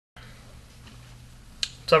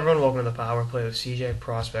So everyone, welcome to the Power Play with CJ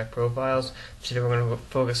Prospect Profiles. Today we're going to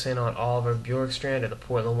focus in on Oliver Bjorkstrand of the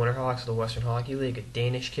Portland Winterhawks of the Western Hockey League, a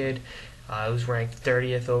Danish kid who's ranked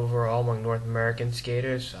 30th overall among North American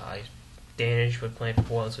skaters. He's Danish, but playing for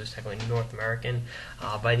Portland, so he's technically North American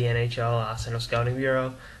by the NHL Central Scouting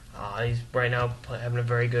Bureau. He's right now having a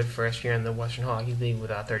very good first year in the Western Hockey League with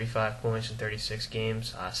 35 points in 36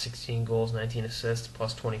 games, 16 goals, 19 assists,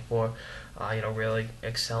 plus 24. Really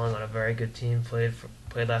excelling on a very good team. Played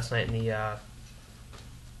last night in the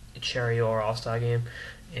Cherry or All-Star game,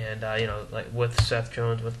 and like with Seth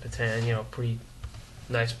Jones, with Patan, pretty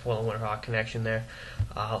nice Portland Winterhawk connection there.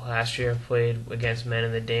 Last year played against men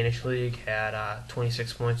in the Danish league, had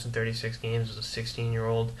 26 points in 36 games, was a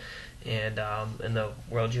 16-year-old, and in the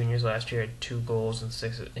World Juniors last year had 2 goals in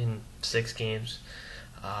six games.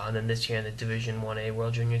 And then this year in the Division 1A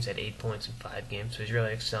World Juniors had 8 points in 5 games, so he's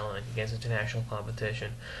really excelling against international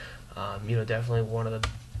competition. Definitely one of the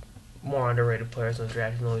more underrated players in the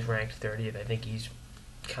draft, even though he's ranked 30th. I think he's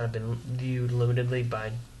kind of been viewed limitedly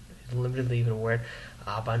even a word,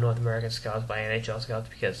 by North American scouts, by NHL scouts,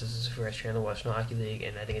 because this is his first year in the Western Hockey League,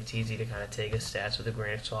 and I think it's easy to kind of take his stats with a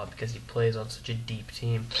grain of salt because he plays on such a deep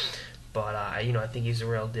team. But I think he's the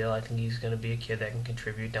real deal. I think he's going to be a kid that can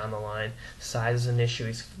contribute down the line. Size is an issue.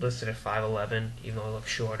 He's listed at 5'11", even though he looks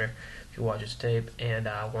shorter if you watch his tape, and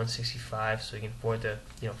 165, so he can afford to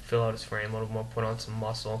fill out his frame a little more, put on some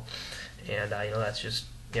muscle, and that's just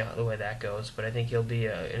the way that goes. But I think he'll be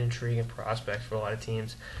an intriguing prospect for a lot of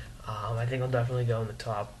teams. I think he'll definitely go in the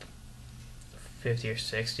top 50 or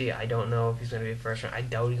 60. I don't know if he's going to be a first round. I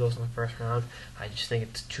doubt he goes in the first round. I just think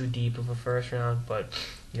it's too deep of a first round. But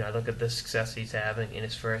I look at the success he's having in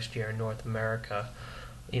his first year in North America.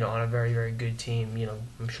 On a very, very good team.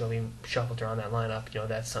 I'm sure he shuffled around that lineup.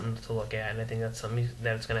 That's something to look at, and I think that's something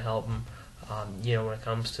that's going to help him. When it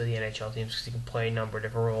comes to the NHL teams, because he can play a number of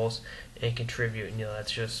different roles and contribute. And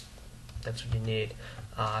that's what you need.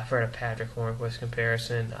 I've heard a Patrick Hornquist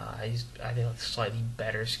comparison. He's, I think, a slightly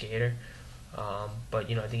better skater. But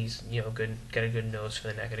I think he's good, got a good nose for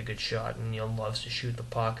the net, got a good shot, and loves to shoot the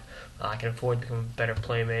puck. Can afford to become a better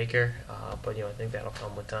playmaker, but I think that'll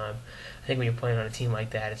come with time. I think when you're playing on a team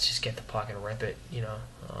like that, it's just get the puck and rip it.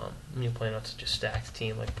 When you're playing on such a stacked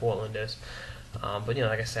team like Portland is. But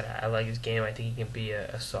like I said, I like his game. I think he can be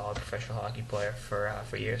a solid professional hockey player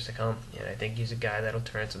for years to come, and I think he's a guy that'll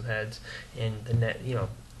turn some heads. And the net,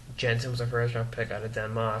 Jensen was a first round pick out of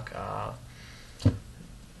Denmark.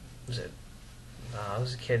 It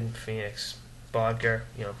was a kid in Phoenix, Bodger.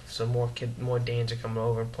 So more Danes are coming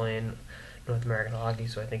over and playing North American hockey.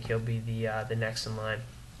 So I think he'll be the next in line.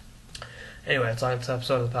 Anyway, that's all this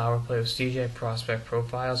episode of the Power Play with CJ Prospect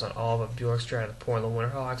Profiles on Oliver Bjorkstrand of the Portland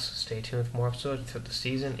Winterhawks. Stay tuned for more episodes throughout the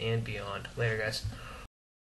season and beyond. Later, guys.